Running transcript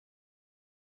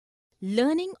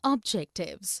Learning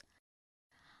objectives.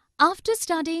 After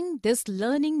studying this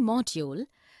learning module,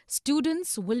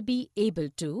 students will be able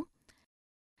to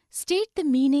state the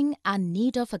meaning and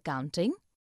need of accounting,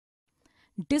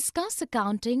 discuss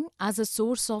accounting as a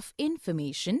source of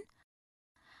information,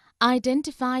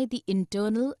 identify the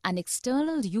internal and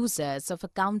external users of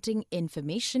accounting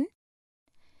information,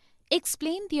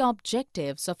 explain the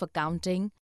objectives of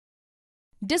accounting,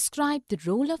 describe the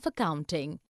role of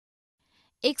accounting,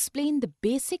 explain the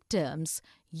basic terms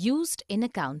used in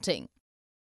accounting.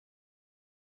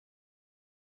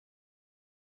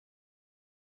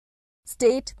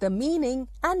 State the meaning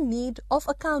and need of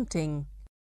accounting.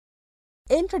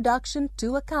 Introduction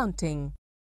to accounting.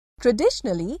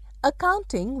 Traditionally,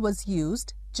 accounting was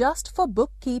used just for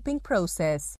bookkeeping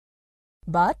process,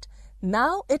 but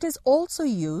now it is also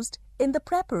used in the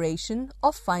preparation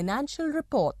of financial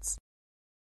reports.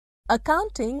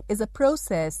 Accounting is a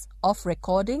process of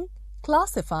recording,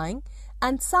 classifying,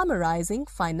 and summarizing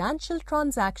financial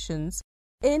transactions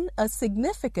in a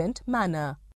significant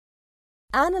manner.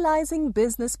 Analyzing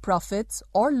business profits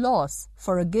or loss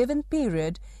for a given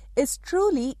period is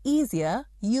truly easier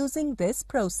using this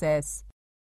process.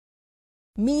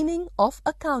 Meaning of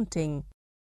accounting.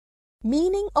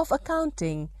 Meaning of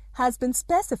accounting has been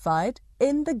specified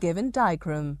in the given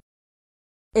diagram.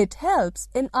 It helps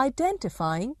in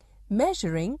identifying,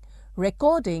 measuring,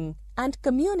 recording, and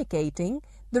communicating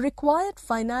the required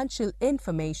financial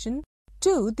information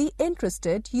to the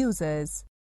interested users.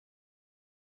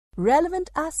 Relevant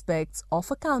aspects of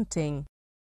accounting.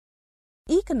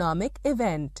 Economic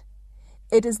event.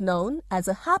 It is known as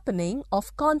a happening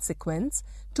of consequence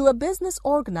to a business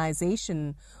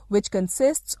organization which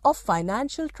consists of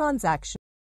financial transactions.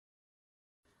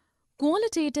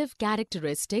 Qualitative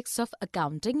characteristics of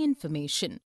accounting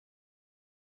information.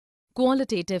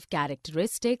 Qualitative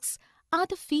characteristics are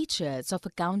the features of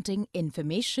accounting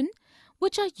information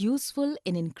which are useful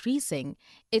in increasing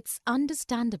its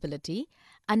understandability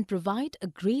and provide a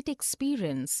great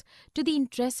experience to the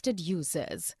interested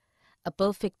users. A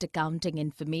perfect accounting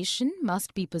information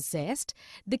must be possessed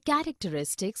the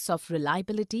characteristics of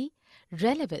reliability,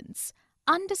 relevance,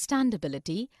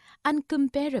 understandability, and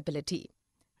comparability.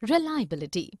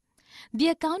 Reliability. The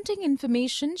accounting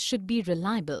information should be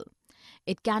reliable.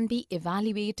 It can be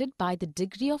evaluated by the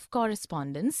degree of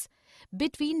correspondence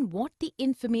between what the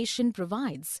information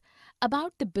provides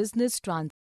about the business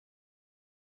transactions.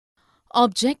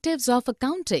 Objectives of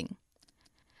accounting.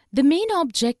 The main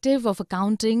objective of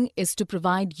accounting is to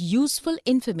provide useful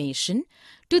information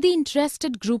to the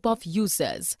interested group of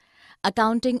users.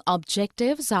 Accounting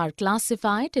objectives are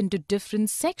classified into different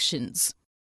sections.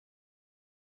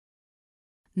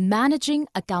 Managing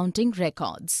accounting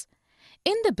records.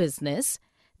 In the business,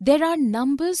 there are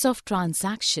numbers of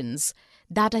transactions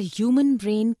that a human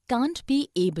brain can't be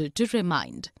able to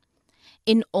remind.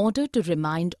 In order to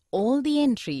remind all the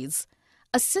entries,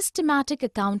 a systematic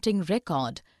accounting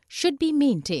record should be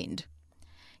maintained.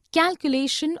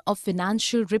 Calculation of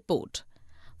financial report.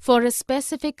 For a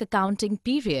specific accounting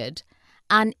period,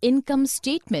 an income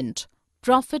statement,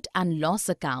 profit and loss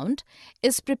account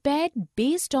is prepared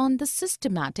based on the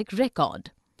systematic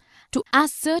record to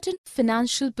ascertain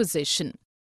financial position.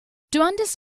 To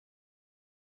understand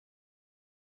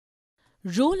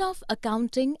role of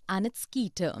accounting and its key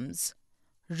terms.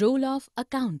 Role of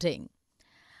accounting.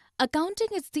 Accounting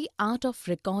is the art of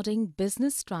recording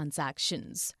business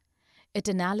transactions. It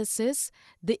analyzes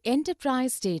the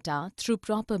enterprise data through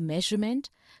proper measurement,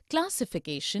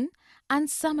 classification, and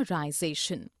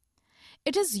summarization.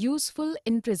 It is useful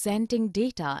in presenting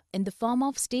data in the form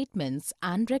of statements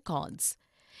and records.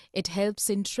 It helps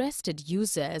interested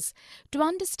users to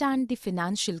understand the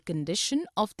financial condition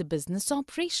of the business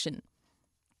operation.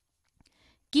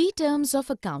 Key terms of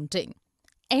accounting.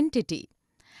 Entity.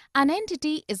 An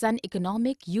entity is an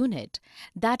economic unit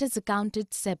that is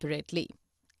accounted separately.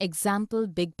 Example,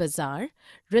 Big Bazaar,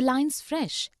 Reliance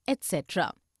Fresh,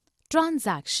 etc.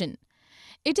 Transaction.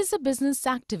 It is a business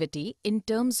activity in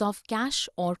terms of cash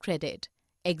or credit.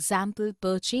 Example,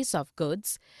 purchase of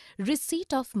goods,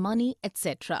 receipt of money,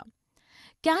 etc.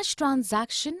 Cash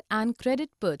transaction and credit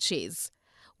purchase.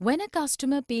 When a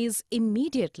customer pays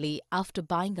immediately after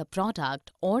buying a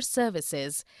product or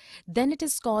services, then it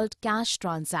is called cash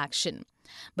transaction.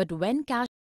 But when cash.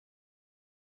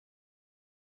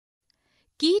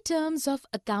 Key terms of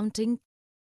accounting.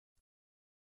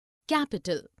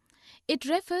 Capital. It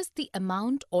refers the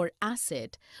amount or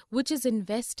asset which is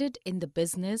invested in the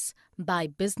business by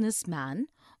businessman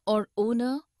or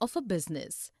owner of a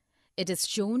business. It is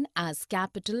shown as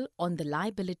capital on the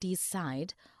liabilities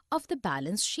side of the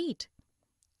balance sheet.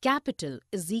 Capital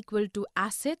is equal to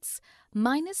assets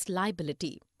minus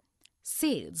liability.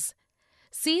 Sales.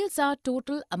 Sales are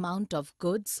total amount of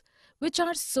goods which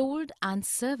are sold and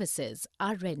services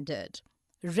are rendered.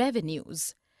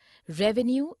 Revenues.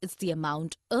 Revenue is the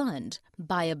amount earned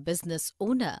by a business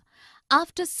owner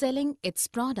after selling its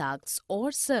products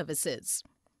or services.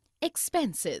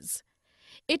 Expenses.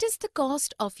 It is the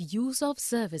cost of use of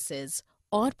services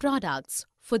or products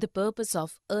for the purpose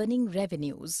of earning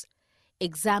revenues.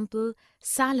 Example,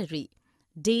 salary,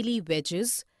 daily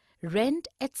wages, rent,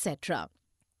 etc.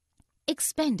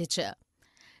 Expenditure.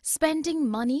 Spending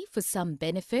money for some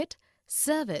benefit,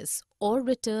 service or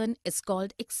return is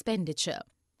called expenditure.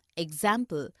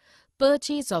 Example,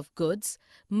 purchase of goods,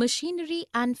 machinery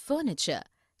and furniture,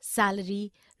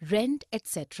 salary, rent,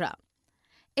 etc.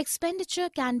 Expenditure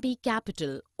can be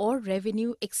capital or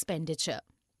revenue expenditure.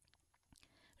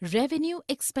 Revenue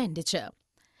expenditure.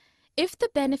 If the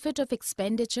benefit of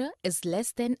expenditure is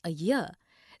less than a year,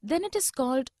 then it is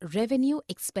called revenue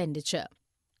expenditure.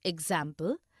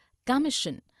 Example,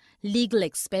 commission, legal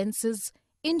expenses,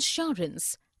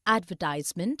 insurance,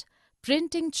 advertisement,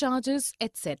 printing charges,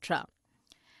 etc.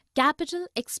 Capital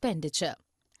expenditure.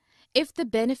 If the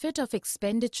benefit of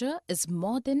expenditure is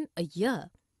more than a year,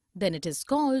 then it is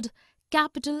called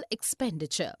capital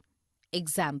expenditure.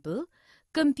 Example,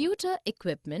 computer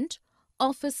equipment,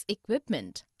 office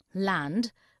equipment,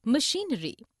 land,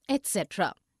 machinery,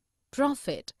 etc.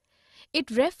 Profit.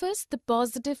 It refers the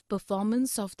positive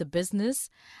performance of the business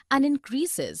and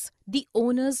increases the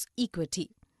owner's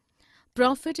equity.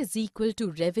 Profit is equal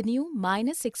to revenue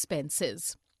minus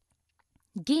expenses.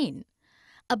 Gain.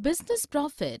 A business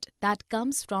profit that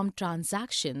comes from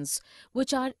transactions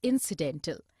which are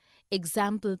incidental.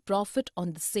 Example, profit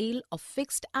on the sale of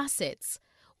fixed assets,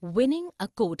 winning a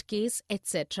court case,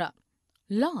 etc.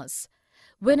 Loss.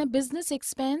 When a business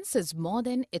expense is more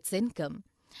than its income,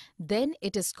 then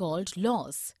it is called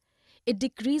loss. It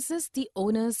decreases the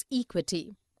owner's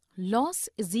equity. Loss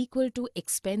is equal to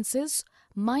expenses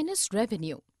minus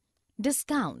revenue.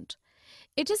 Discount.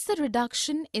 It is the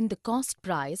reduction in the cost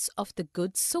price of the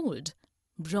goods sold.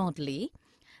 Broadly,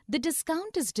 the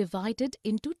discount is divided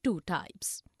into two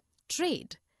types.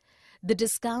 Trade. The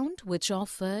discount which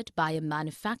offered by a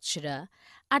manufacturer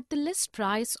at the list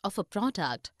price of a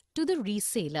product to the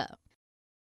reseller.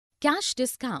 Cash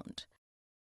discount.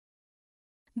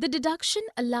 The deduction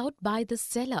allowed by the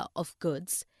seller of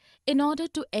goods in order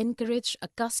to encourage a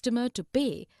customer to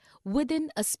pay within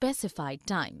a specified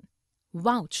time.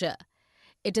 Voucher.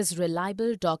 It is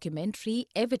reliable documentary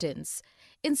evidence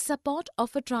in support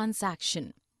of a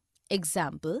transaction.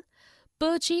 Example,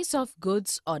 purchase of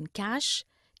goods on cash,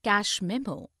 cash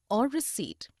memo or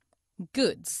receipt.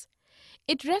 Goods.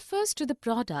 It refers to the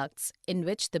products in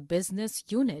which the business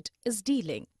unit is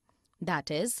dealing,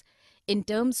 that is, in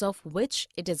terms of which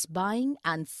it is buying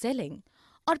and selling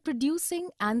or producing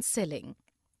and selling.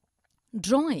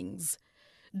 Drawings.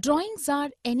 Drawings are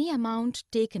any amount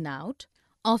taken out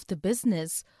of the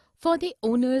business for the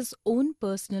owner's own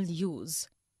personal use.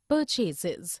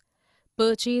 Purchases.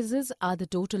 Purchases are the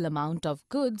total amount of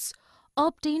goods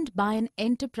obtained by an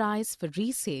enterprise for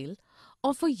resale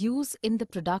or for use in the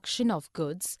production of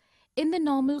goods in the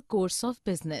normal course of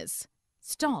business.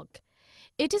 Stock.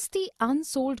 It is the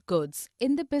unsold goods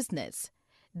in the business.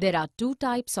 There are two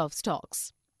types of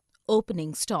stocks.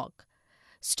 Opening stock.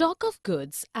 Stock of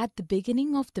goods at the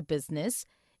beginning of the business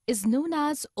is known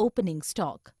as opening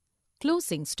stock.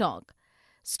 Closing stock.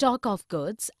 Stock of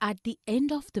goods at the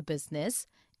end of the business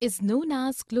is known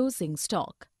as closing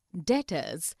stock.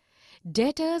 Debtors.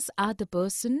 Debtors are the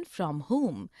person from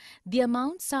whom the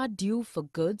amounts are due for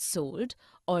goods sold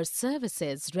or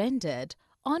services rendered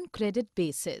on credit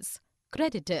basis.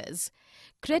 Creditors.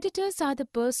 Creditors are the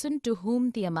person to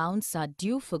whom the amounts are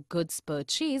due for goods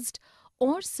purchased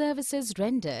or services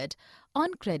rendered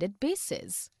on credit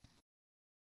basis.